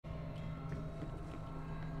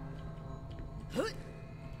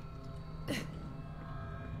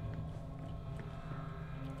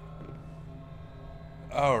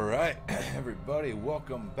Alright, everybody,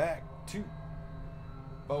 welcome back to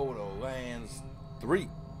Borderlands 3.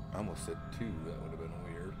 I almost said 2, that would have been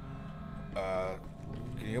weird.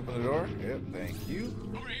 Can you open the door? Yep, thank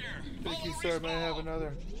you. Over here. Thank you, sir. May I have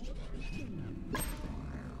another?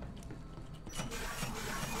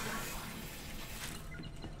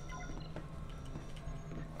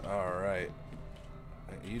 Alright.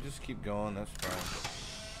 You just keep going, that's fine.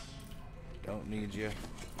 Don't need you.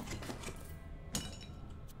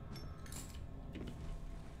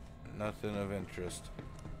 Nothing of interest.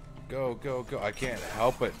 Go, go, go. I can't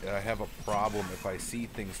help it. I have a problem. If I see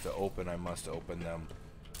things to open, I must open them.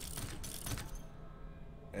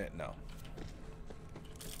 No.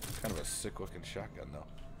 Kind of a sick looking shotgun though.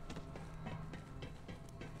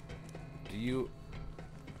 Do you...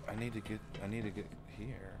 I need to get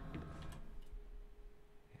here.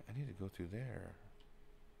 I need to go through there.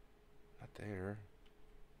 Not there.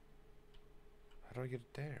 How do I get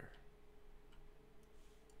it there?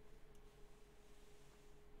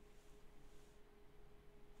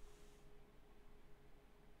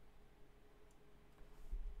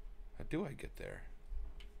 How do I get there?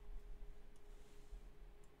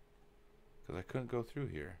 Because I couldn't go through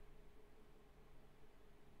here.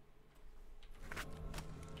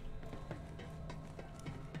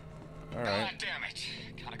 Alright. God damn it.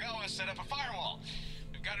 Gotta go and set up a firewall.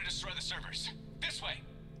 We've got to destroy the servers. This way.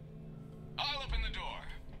 I'll open the door.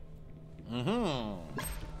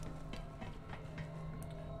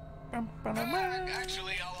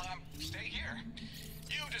 Actually, I'll stay here.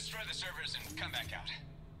 You destroy the servers and come back out.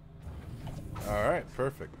 Alright,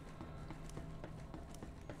 perfect.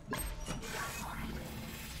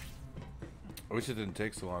 I wish it didn't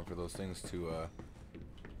take so long for those things to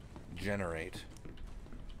generate.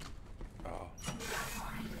 Oh.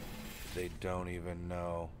 They don't even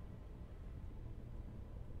know.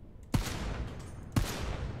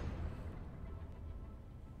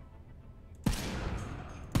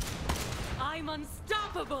 I'm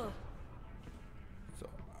unstoppable. So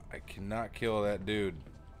I cannot kill that dude.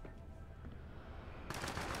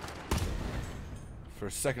 For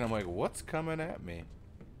a second I'm like, what's coming at me?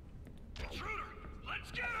 Intruder,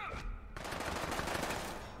 let's get him!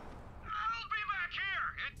 I'll be back here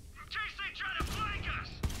in case they try to flank us.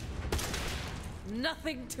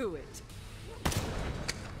 Nothing to it.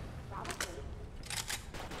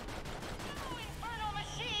 Infernal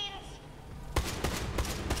machines!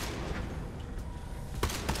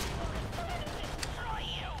 Destroy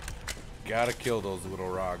you! Gotta kill those little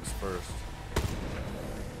rogs first.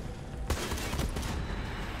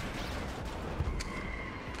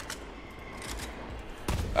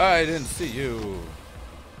 I didn't see you.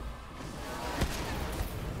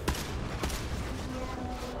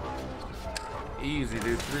 Easy,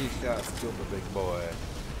 dude. 3 shots killed the big boy.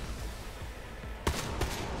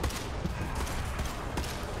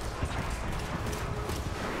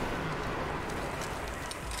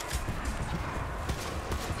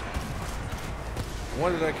 Why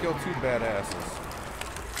did I kill 2 badasses?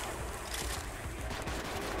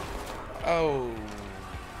 Oh,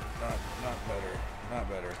 not better. Not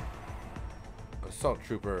better. Assault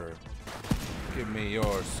trooper, give me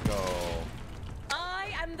your skull.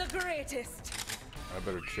 I am the greatest. I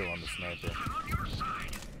better chill on the sniper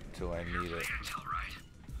until I need it. Intel, right?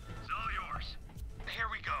 It's all yours. Here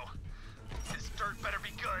we go. This dirt better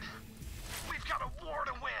be good. We've got a war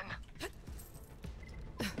to win.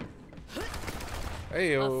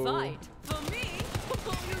 Hey-o. A fight for me?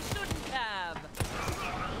 You shouldn't have.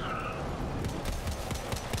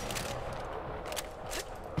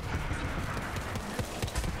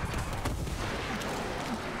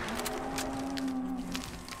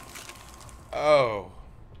 Oh.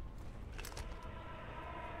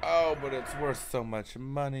 Oh, but it's worth so much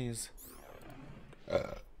monies.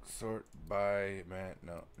 Sort by man,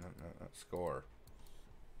 no, score.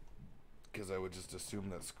 Because I would just assume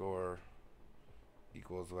that score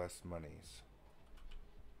equals less monies.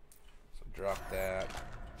 So drop that.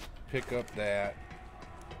 Pick up that.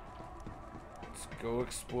 Let's go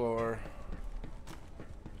explore.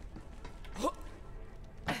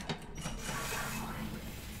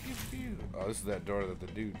 Oh, this is that door that the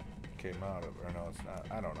dude came out of. Or no, it's not.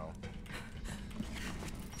 I don't know.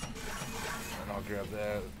 And I'll grab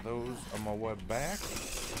those on my way back.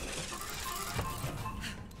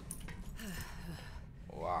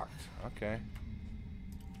 Locked. Okay.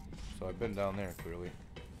 So I've been down there, clearly.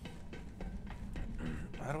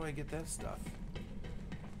 How do I get that stuff?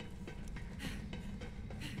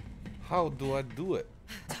 How do I do it?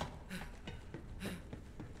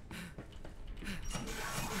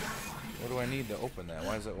 do I need to open that?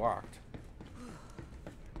 Why is it locked?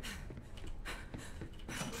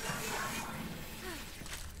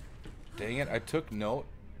 Dang it, I took note,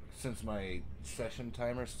 since my session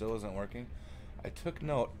timer still isn't working, I took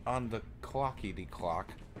note on the clockety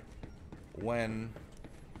clock when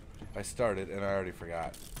I started, and I already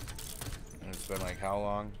forgot. And it's been like how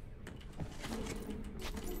long?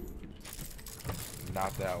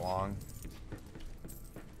 Not that long.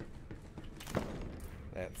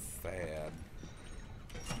 That's sad.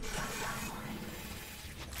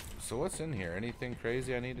 So what's in here? Anything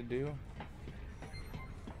crazy I need to do?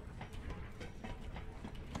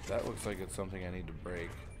 That looks like it's something I need to break.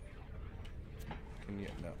 Can you?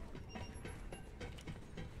 No.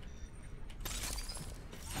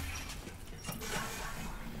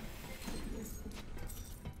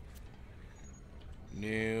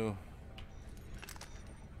 New.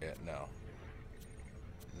 Yeah, no.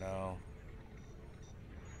 No.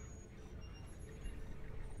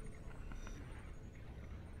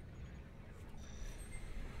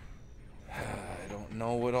 I don't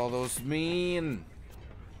know what all those mean.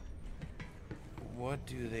 What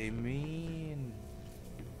do they mean?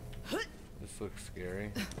 This looks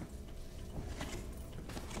scary.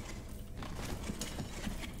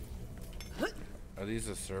 Are these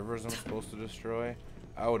the servers I'm supposed to destroy?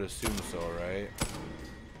 I would assume so, right?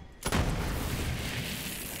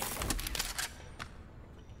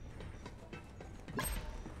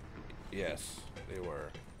 Yes, they were.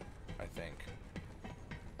 I think.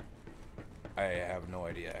 I have no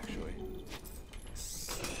idea, actually.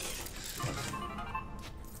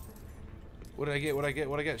 What did I get? What I get?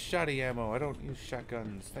 What I got? Shotty ammo. I don't use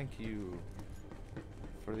shotguns. Thank you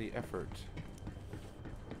for the effort.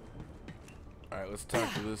 Alright, let's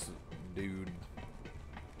talk to this dude.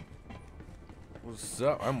 What's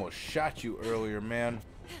up? I almost shot you earlier, man.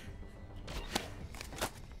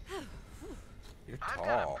 You're tall. I've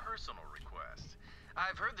got a personal request.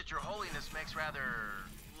 I've heard that Your Holiness makes rather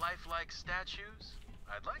lifelike statues.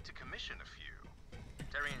 I'd like to commission a few.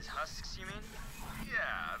 Darian's husks, you mean?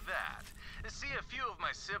 Yeah, that. See, a few of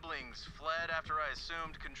my siblings fled after I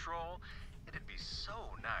assumed control. It'd be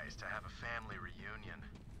so nice to have a family reunion.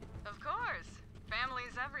 Of course.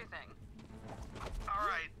 Family's everything.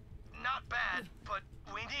 Alright, not bad, but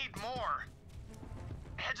we need more.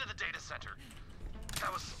 Head to the data center.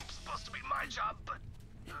 That was supposed to be my job, but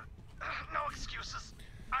no excuses.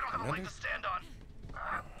 I don't have a leg to stand on.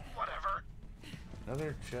 Whatever.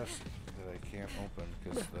 Another chest that I can't open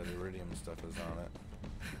because the iridium stuff is on it.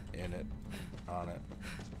 In it. On it.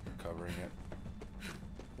 Covering it.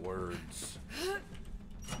 Words.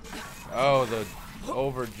 Oh, the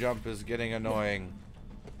over jump is getting annoying.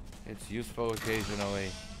 It's useful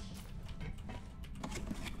occasionally.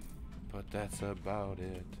 But that's about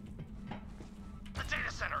it. The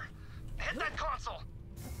data center. Hit that console.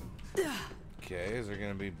 Okay, is there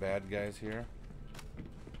gonna be bad guys here?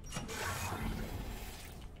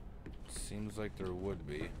 Seems like there would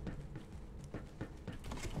be.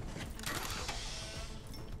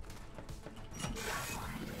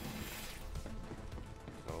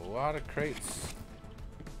 A lot of crates.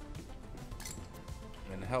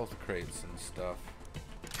 And health crates and stuff.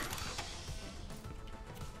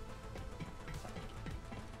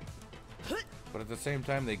 But at the same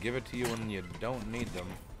time, they give it to you when you don't need them.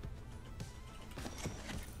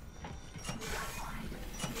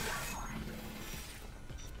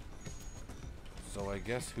 So I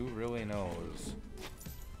guess who really knows?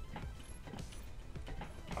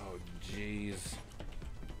 Oh, jeez.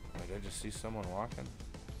 Wait, did I just see someone walking?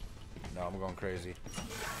 No, I'm going crazy.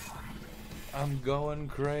 I'm going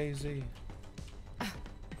crazy. Let's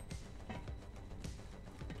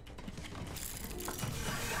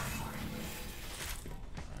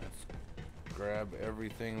grab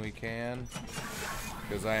everything we can,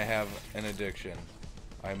 because I have an addiction.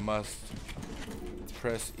 I must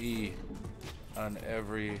press E on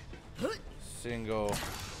every single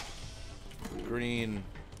green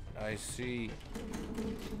I see.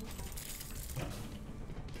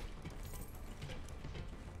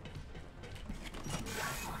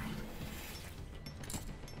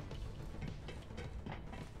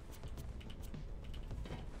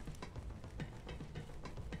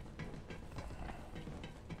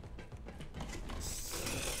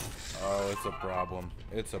 Oh, it's a problem.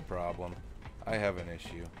 It's a problem. I have an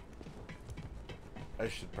issue. I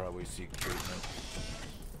should probably seek treatment.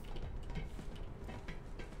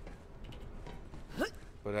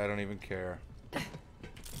 But I don't even care.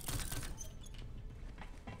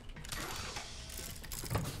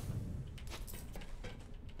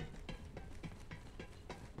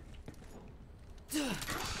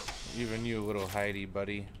 Even you, little Heidi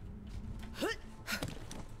buddy.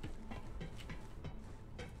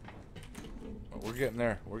 getting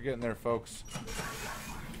there. We're getting there, folks.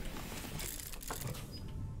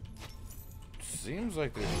 Seems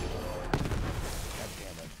like there's... God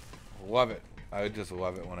damn it. Love it. I just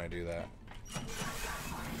love it when I do that.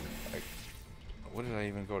 Like, what did I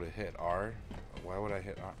even go to hit? R? Why would I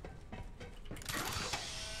hit R?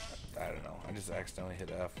 I don't know. I just accidentally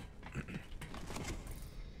hit F.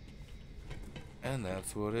 And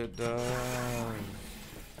that's what it does.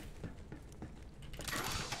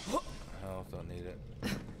 Health, don't need it.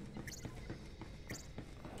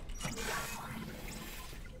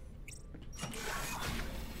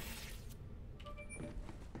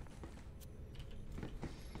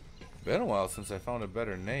 Been a while since I found a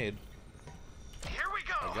better nade. Here we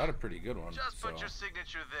go. I got a pretty good one. Just put your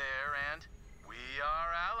signature there, and we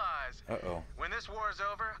are allies. Uh-oh. When this war's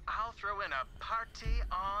over, I'll throw in a party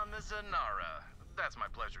on the Zanara. That's my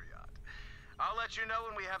pleasure yacht. I'll let you know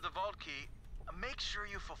when we have the vault key. Make sure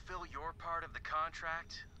you fulfill your part of the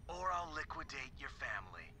contract, or I'll liquidate your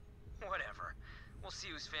family. Whatever. We'll see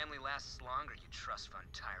whose family lasts longer, you trust fund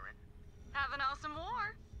tyrant. Have an awesome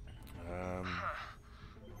war.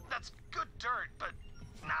 That's good dirt, but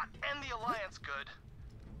not end the Alliance good.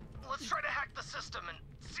 Let's try to hack the system and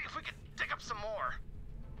see if we can dig up some more.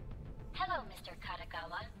 Hello, Mr.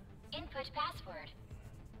 Katagawa. Input password.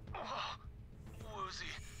 Oh,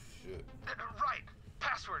 woozy. Shit. Right.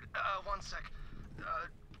 Password. One sec.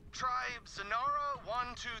 Try Zanara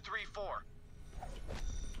 1234.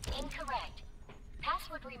 Incorrect.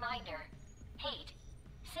 Password reminder. Hate.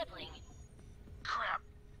 Sibling. Crap.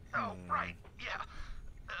 Oh, right. Yeah.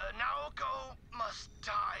 Naoko must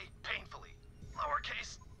die painfully.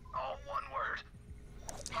 Lowercase, all one word.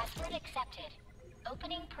 Password accepted.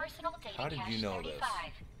 Opening personal data How did cache you know 35. this?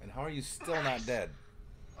 And how are you still not dead?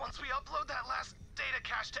 Once we upload that last data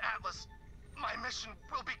cache to Atlas, my mission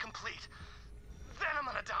will be complete. Then I'm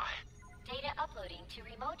gonna die. Data uploading to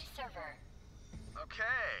remote server.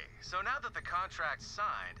 Okay, so now that the contract's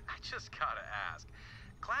signed, I just gotta ask.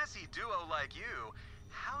 Classy duo like you,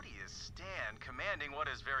 how do you stand commanding what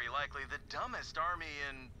is very likely the dumbest army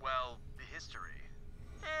in, well, history?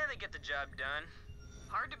 They get the job done.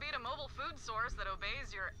 Hard to beat a mobile food source that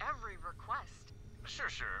obeys your every request.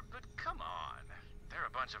 Sure, but come on. They're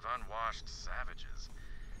a bunch of unwashed savages.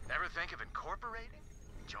 Ever think of incorporating?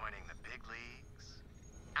 Joining the big leagues?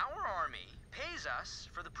 Our army pays us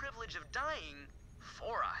for the privilege of dying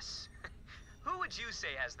for us. Who would you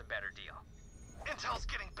say has the better deal? Intel's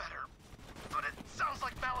getting better, but it sounds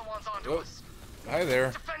like Malawan's onto us. Hi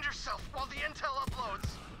there. Defend yourself while the intel uploads.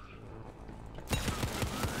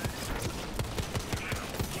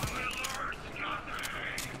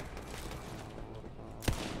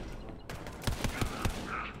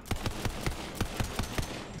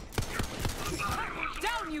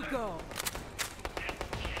 Down you go!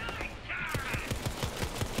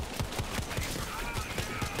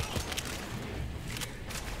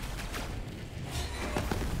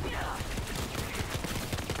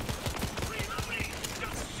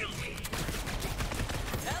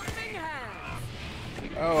 Helping hand!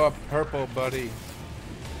 Oh, a purple buddy.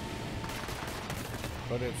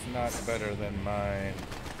 But it's not better than mine.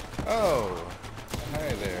 Oh,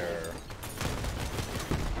 hi there.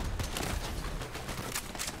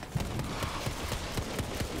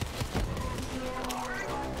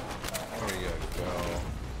 There you go.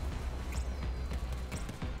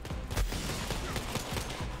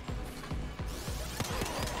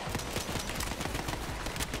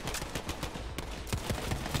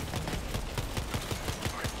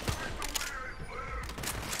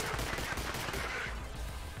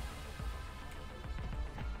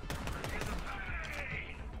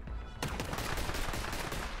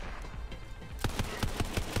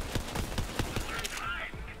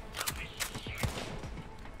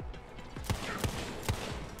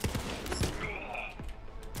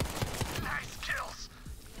 Nice kills.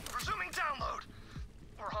 Resuming download.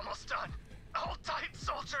 We're almost done. Hold tight,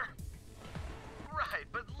 soldier. Right,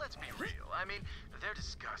 but let's be real. I mean, they're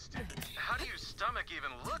disgusting. How do you stomach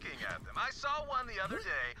even looking at them? I saw one the other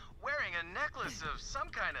day wearing a necklace of some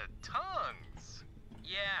kind of tongues.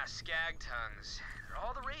 Yeah, skag tongues. They're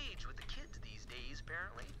all the rage with the kids these days,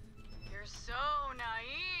 apparently. You're so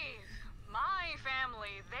naive. My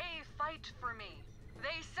family, they fight for me.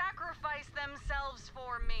 They sacrifice themselves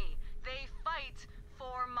for me. They fight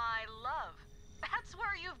for my love. That's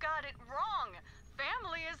where you've got it wrong.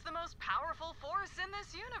 Family is the most powerful force in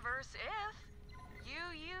this universe if you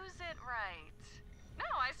use it right.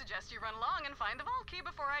 Now I suggest you run along and find the vault key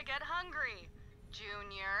before I get hungry.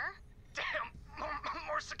 Junior? Damn,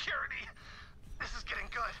 more security. This is getting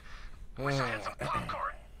good. Wish I had some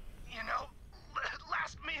popcorn. You know,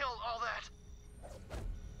 last meal, all that.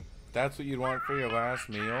 That's what you'd want for your last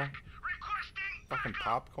meal? Requesting Fucking backup.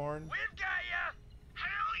 popcorn? We've got ya.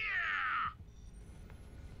 Hell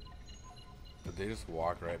yeah. Did they just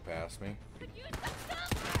walk right past me?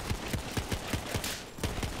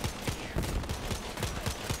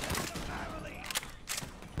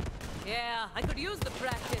 Yeah, I could use the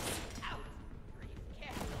practice.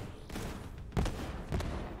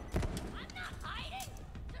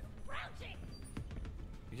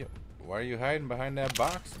 Yeah, why are you hiding behind that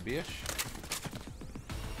box, bitch?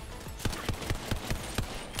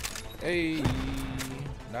 Hey,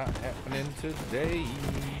 not happening today.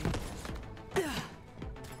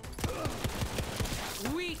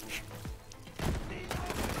 Weak.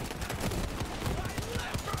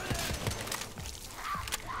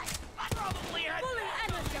 Fully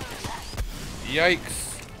energized. Yikes.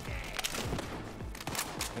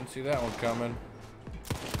 Didn't see that one coming.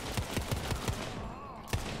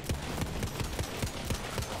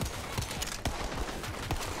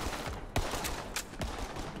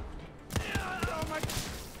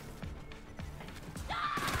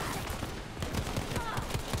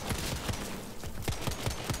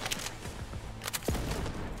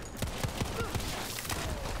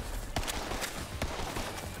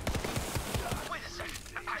 Wait a sec.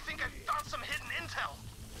 I think I found some hidden intel.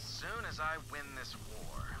 As soon as I win this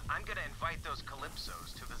war, I'm gonna invite those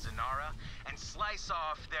Calypsos to the Zanara and slice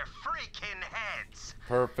off their freaking heads.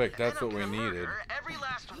 Perfect, And that's then what I'm we gonna needed. murder every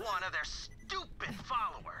last one of their stupid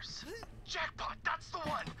followers. Jackpot, that's the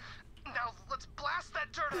one. Now let's blast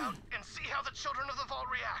that dirt out and see how the children of the vault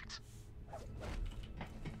react.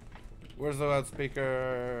 Where's the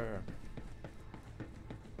loudspeaker?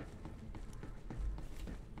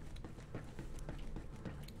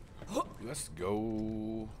 Let's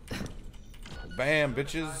go. Bam,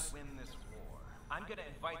 bitches. As I win this war, I'm gonna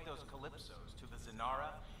invite those Calypsos to the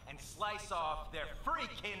Zanara and slice off their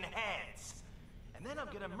freaking heads. And then I'm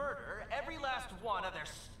gonna murder every last one of their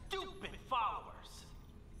stupid followers.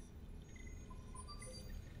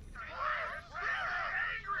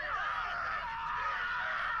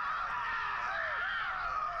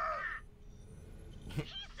 He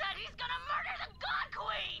said he's gonna murder the God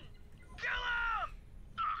Queen! Kill him!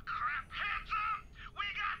 Oh crap, hands up! We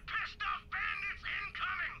got pissed off bandits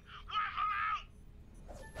incoming! Wipe them out!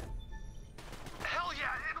 Hell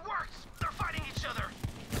yeah, it works! They're fighting each other!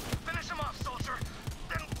 Finish them off, soldier.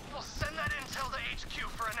 Then we'll send that intel to HQ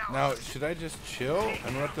for analysis. Now, should I just chill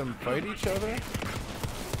and let them fight each other?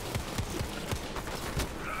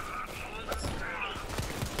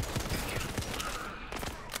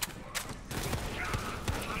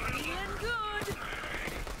 Feeling good.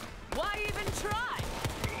 Why even try?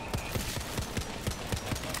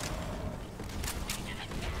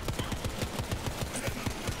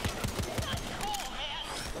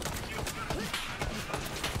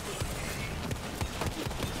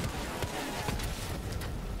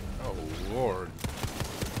 Oh, Lord.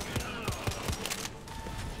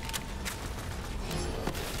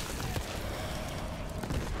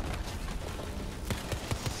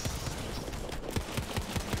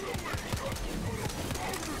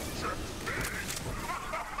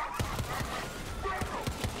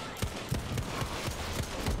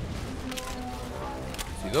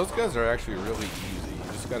 See, those guys are actually really easy.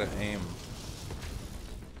 You just gotta aim.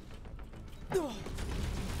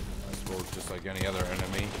 I suppose just like any other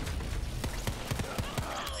enemy.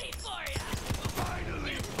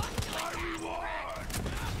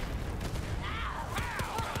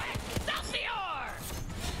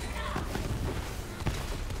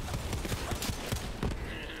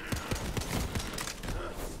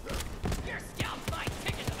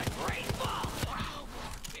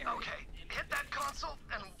 Okay, hit that console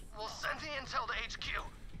and we'll send the intel to HQ.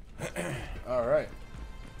 Alright.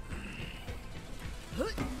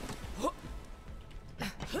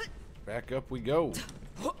 Back up we go.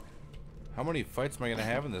 How many fights am I gonna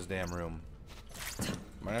have in this damn room?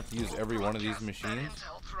 Might have to use every one of these Broadcast that machines.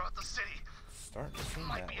 intel throughout the city. Starting to seem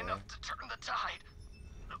Might that be way. enough to turn the tide.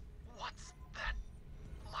 What's that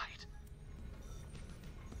light?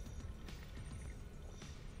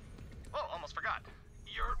 Oh, almost forgot.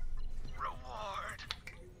 Your reward.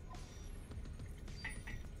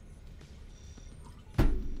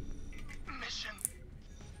 Mission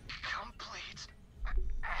complete.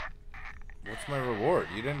 What's my reward?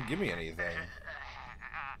 You didn't give me anything.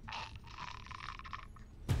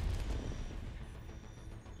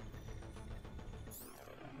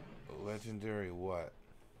 Legendary what?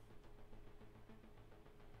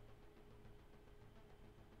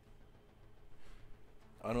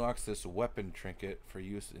 Unlocks this weapon trinket for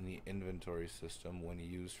use in the inventory system when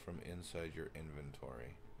used from inside your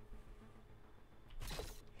inventory.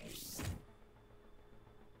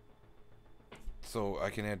 So I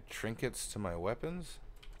can add trinkets to my weapons?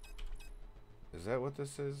 Is that what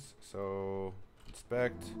this is? So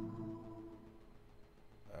inspect.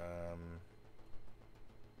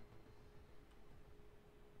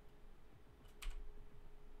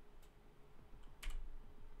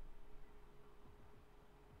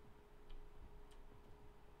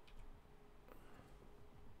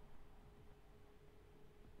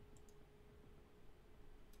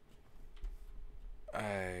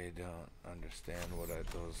 I don't understand what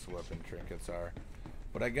those weapon trinkets are,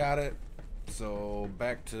 but I got it. So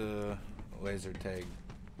back to laser tag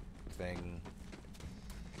thing.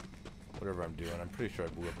 Whatever I'm doing, I'm pretty sure I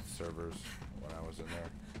blew up the servers when I was in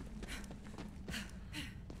there.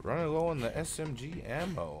 Running low on the SMG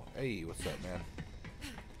ammo. Hey, what's up, man?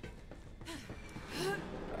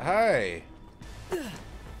 Hi.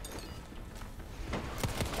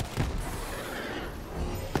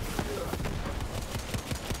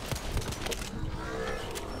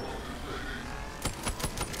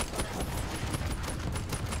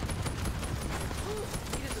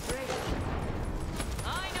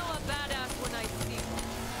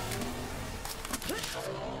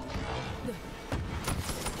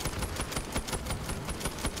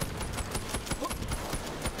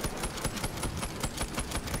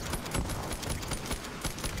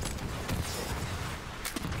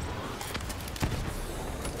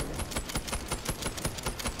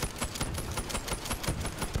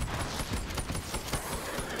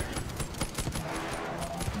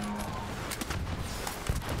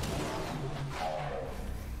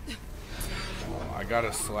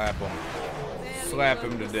 Gotta slap him. Slap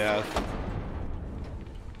him to death.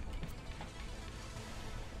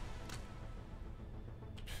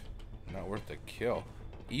 Not worth the kill.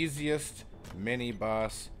 Easiest mini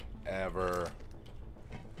boss ever.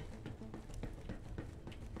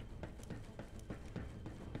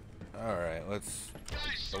 Alright, let's...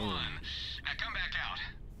 Nice one. Now come back out.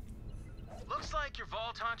 Looks like your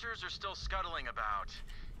vault hunters are still scuttling about.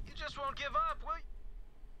 You just won't give up, will you?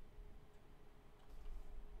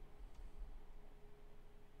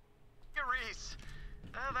 Reese.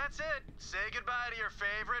 That's it. Say goodbye to your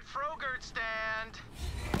favorite Frogurt stand.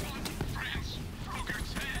 Friends,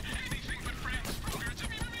 Frogurts, anything but friends, Frogurts.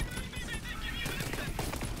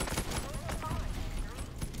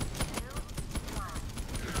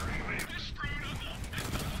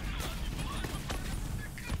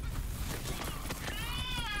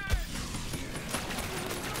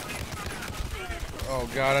 Oh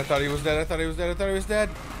god, I thought he was dead. I thought he was dead. I thought he was dead.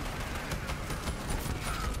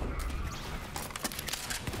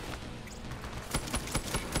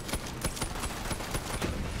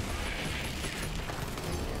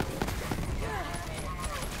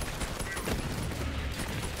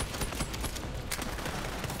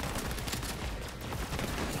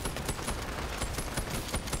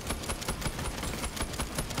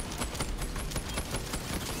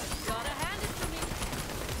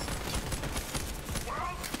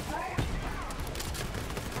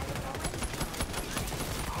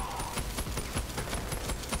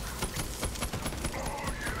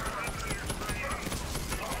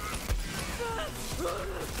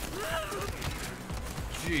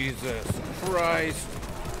 Jesus Christ.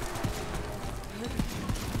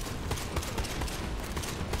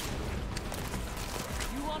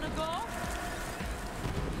 You wanna go?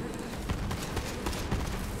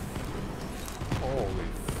 Holy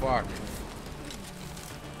fuck.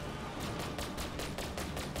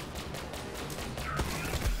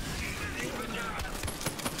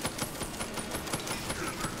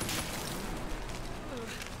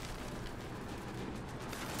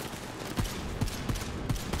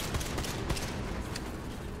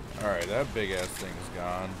 Alright, that big ass thing's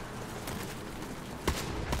gone.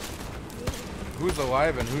 Who's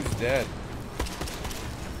alive and who's dead?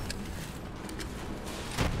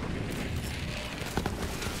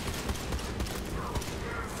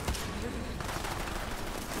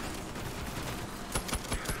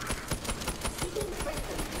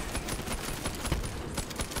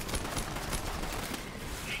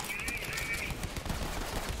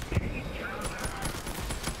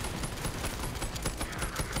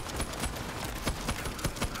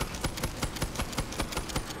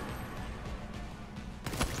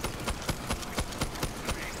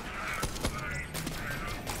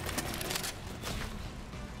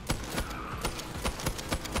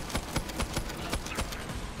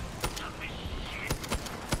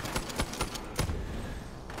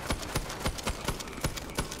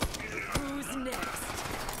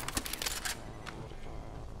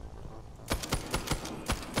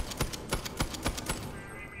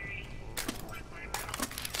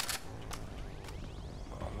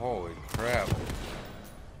 Holy crap.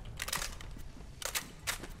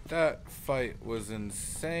 That fight was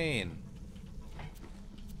insane.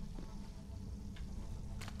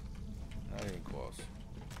 Not even close.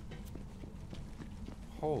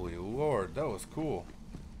 Holy Lord, that was cool.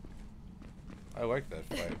 I like that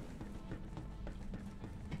fight.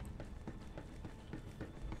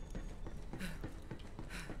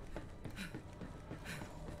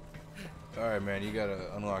 Alright, man, you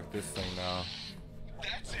gotta unlock this thing now.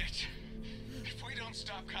 That's it. If we don't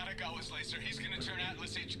stop Katagawa's laser, he's gonna turn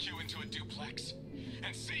Atlas HQ into a duplex.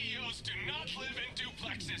 And CEOs do not live in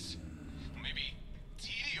duplexes. Maybe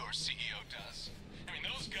TD or CEO does. I mean,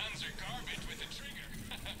 those guns are garbage with a trigger,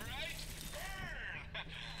 right? Burn!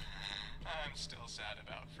 I'm still sad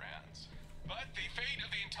about France. But the fate of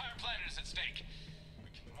the entire planet is at stake. We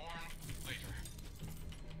can mourn later.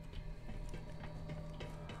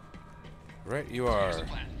 Right, you So are. here's the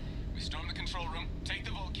plan. We storm the control room, take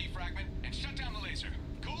the Volt key fragment, and shut down the laser.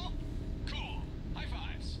 Cool? Cool. High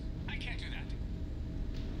fives. I can't do that.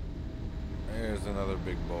 There's another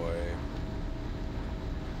big boy.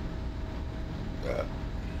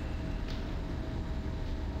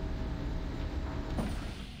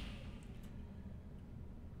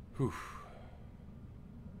 Whew.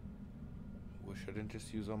 Wish I didn't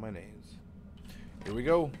just use all my names. Here we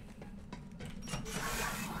go.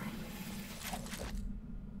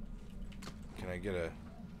 Can I get a...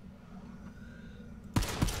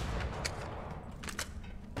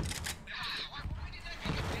 Why did I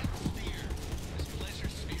make a death sphere? This pleasure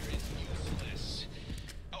sphere is useless.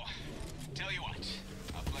 Oh, tell you what.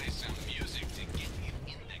 I'll play some music to get you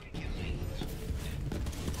in the killing.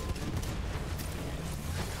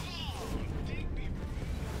 Oh, dig me.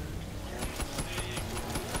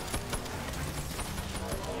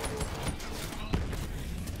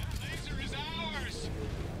 That laser is ours!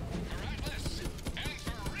 For Atlas and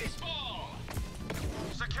for Respawn!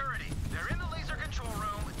 Security, they're in the laser control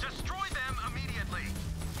room. Destroy them immediately.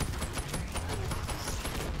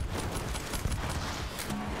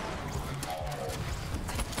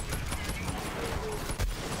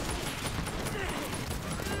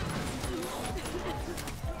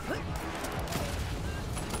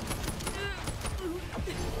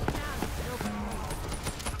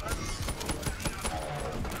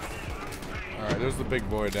 Alright, there's the big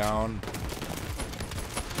boy down.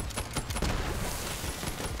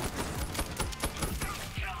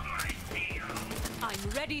 I'm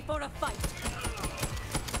ready for a fight.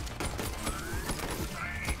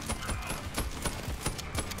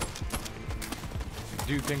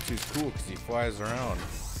 Dude thinks he's cool because he flies around.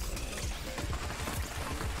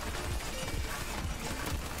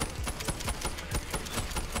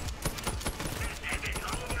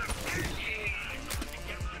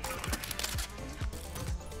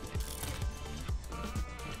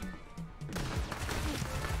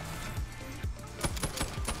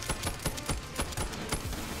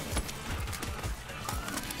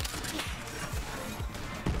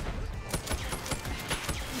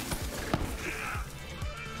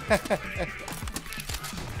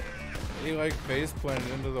 He like face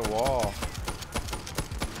planted into the wall.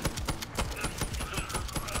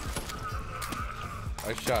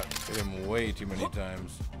 I shot him way too many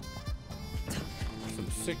times. Some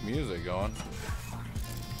sick music going.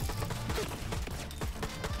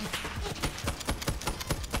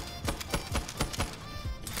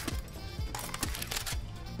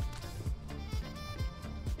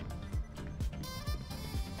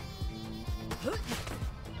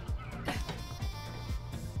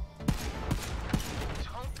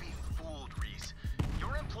 Don't be fooled, Reese.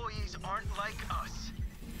 Your employees aren't like us.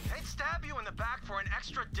 They'd stab you in the back for an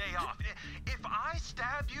extra day off. If I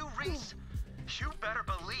stab you, Reese, you better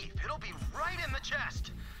believe it'll be right in the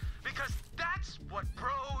chest. Because that's what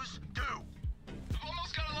pros do. I've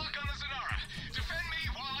almost got a lock on the Zanara. Defend me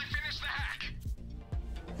while I finish the hack.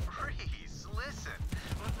 Reese, listen.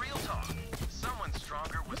 Real talk. Someone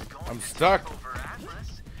stronger was going I'm to stuck. take over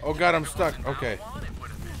Atlas. Oh god, I'm If it stuck. wasn't Okay. Alwan, it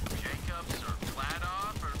would have been Jacobs or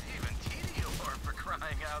Vladoff or even Tedior for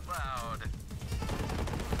crying out loud.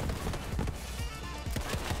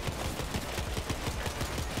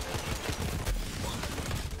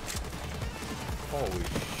 Holy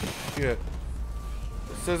shit.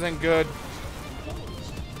 This isn't good.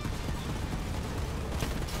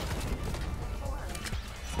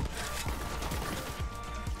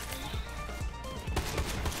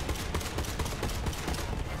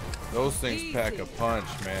 Those things pack a punch,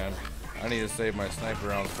 man. I need to save my sniper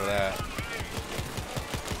rounds for that.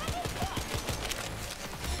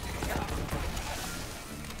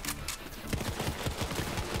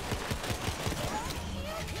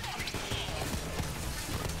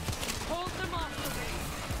 Hold them off for me.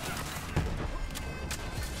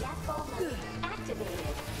 activated.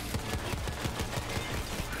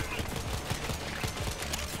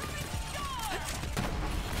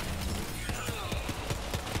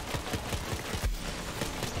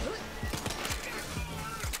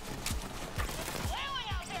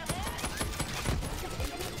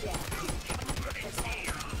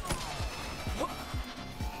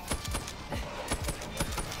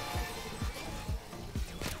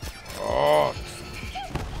 Oh.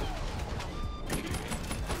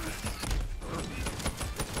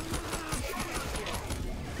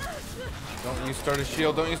 Don't you start a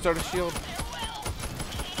shield. Don't you start a shield.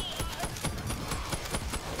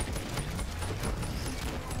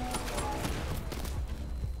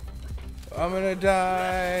 I'm gonna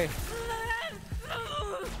die.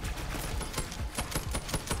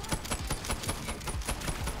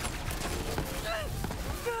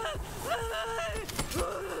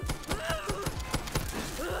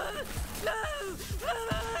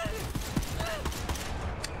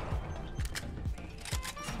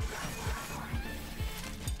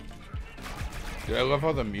 Dude, I love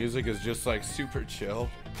how the music is just like super chill.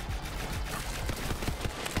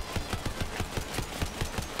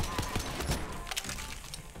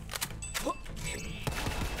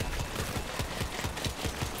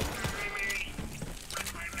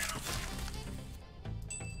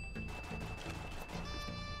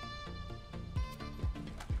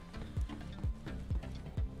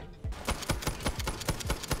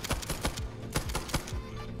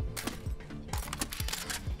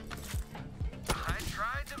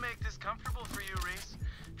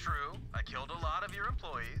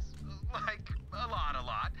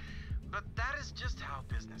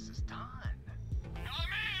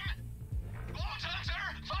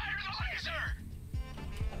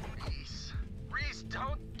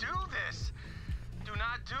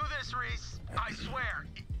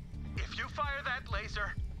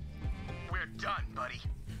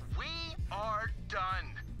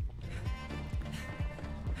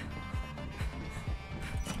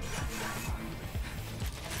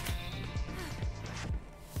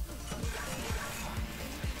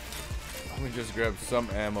 Let me just grab some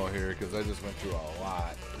ammo here because I just went through a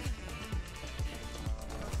lot.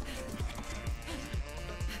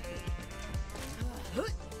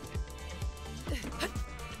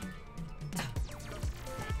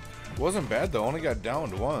 Wasn't bad though, only got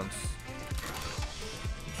downed once.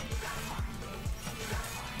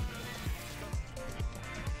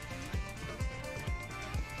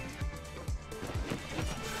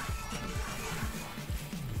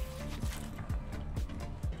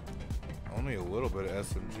 Only a little bit of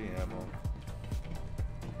SMG ammo.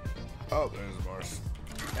 Oh, there's more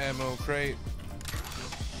ammo crate.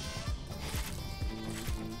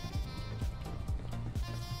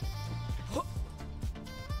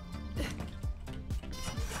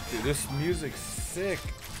 Dude, this music's sick.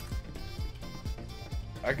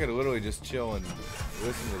 I could literally just chill and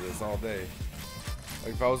listen to this all day.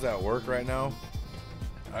 Like if I was at work right now,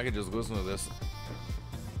 I could just listen to this.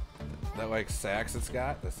 That like sax it's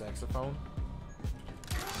got, the saxophone.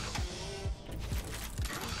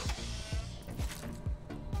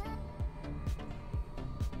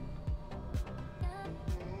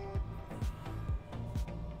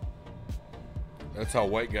 That's how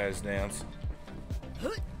white guys dance.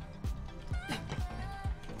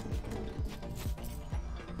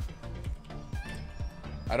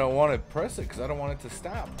 I don't want to press it because I don't want it to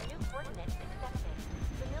stop. New coordinates accepted.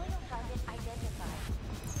 Familial target identified.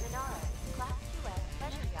 Zenara, Class 2S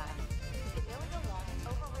pleasure yacht. Familial lock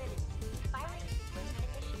overridden. Firing sequence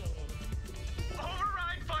initiated.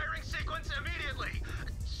 Override firing sequence immediately!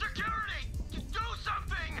 Security! Do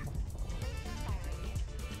something! Laser siren.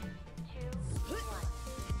 2, 1.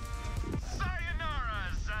 Sayonara,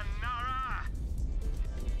 Zenara!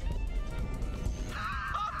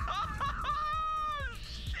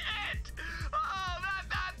 Shit! Oh,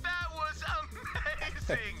 that was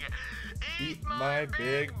amazing! Eat my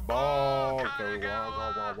big ball.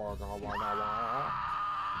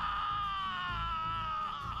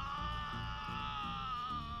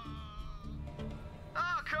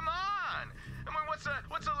 Oh, come on! I mean, what's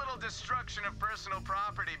a little destruction of personal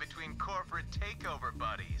property between corporate takeover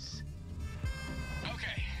buddies?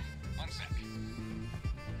 Okay, one sec.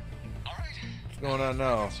 All right. What's going on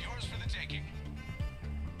now? It's yours for the taking.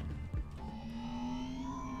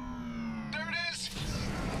 There it is.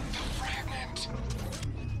 The fragment.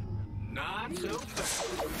 Not so fast.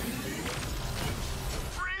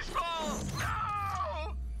 Freeze ball!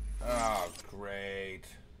 No! Oh, great.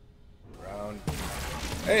 Round.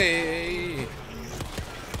 Hey!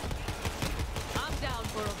 I'm down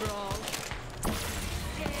for a brawl.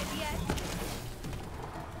 Dead yet?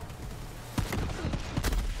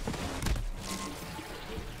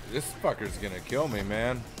 This fucker's gonna kill me,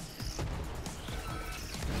 man.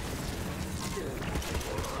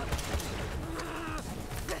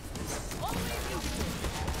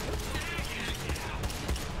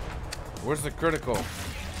 Where's the critical?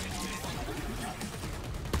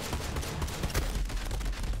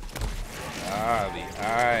 Ah, the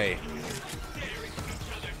eye.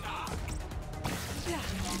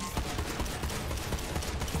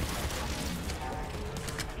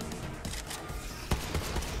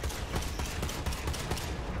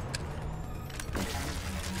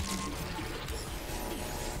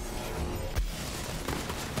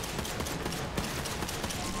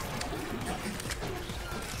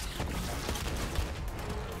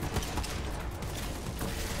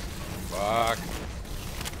 Fuck.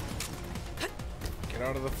 Get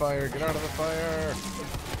out of the fire, get out of the fire.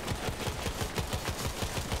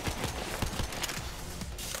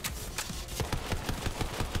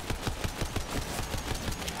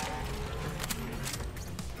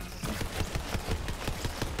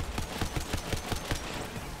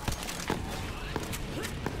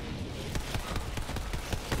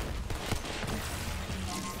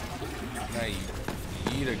 Now you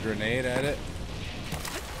eat a grenade at it.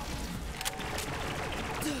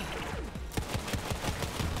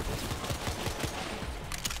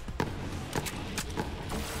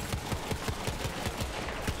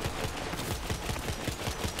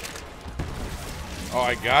 Oh,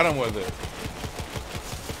 I got him with it.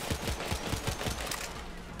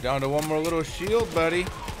 Down to one more little shield, buddy.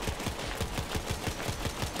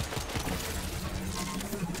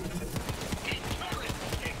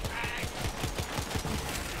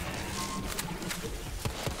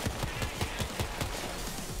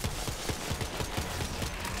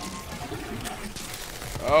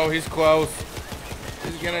 Oh, he's close.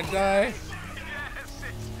 He's gonna die.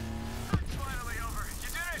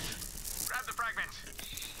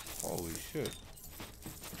 Holy shit.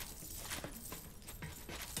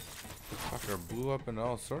 Fucker blew up into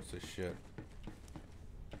all sorts of shit.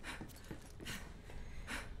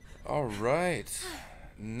 Alright.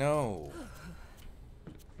 No.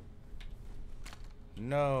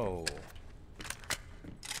 No.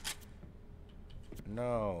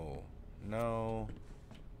 No. No.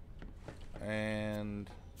 And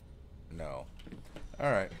no.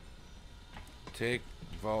 Alright. Take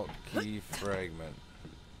vault key fragment.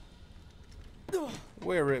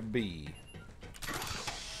 Where it be?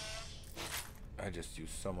 I just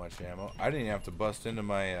used so much ammo. I didn't even have to bust into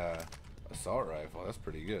my assault rifle. That's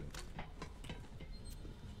pretty good.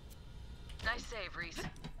 Nice save, Reese.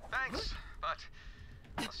 Thanks, but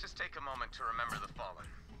let's just take a moment to remember the fallen.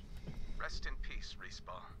 Rest in peace,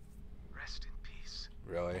 Respawn. Rest in peace.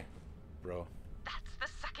 Really? Bro. That's the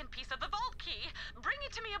second piece of the vault key. Bring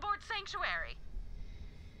it to me aboard Sanctuary.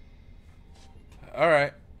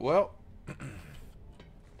 Alright. Well.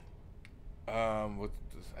 What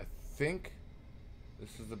this, I think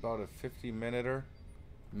this is about a 50-minute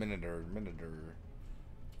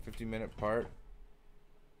 50-minute part.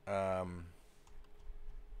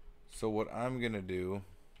 So what I'm gonna do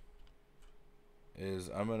is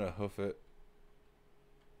I'm gonna hoof it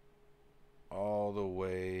all the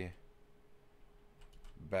way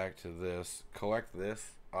back to this. Collect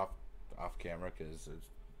this off camera because it's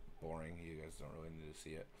boring. You guys don't really need to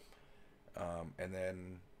see it. And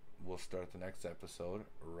then we'll start the next episode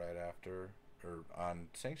right after or on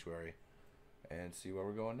Sanctuary and see where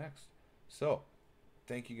we're going next. So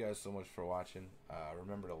thank you guys so much for watching.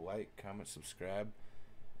 Remember to like, comment, subscribe,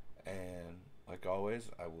 and like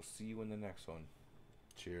always, I will see you in the next one.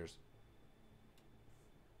 Cheers.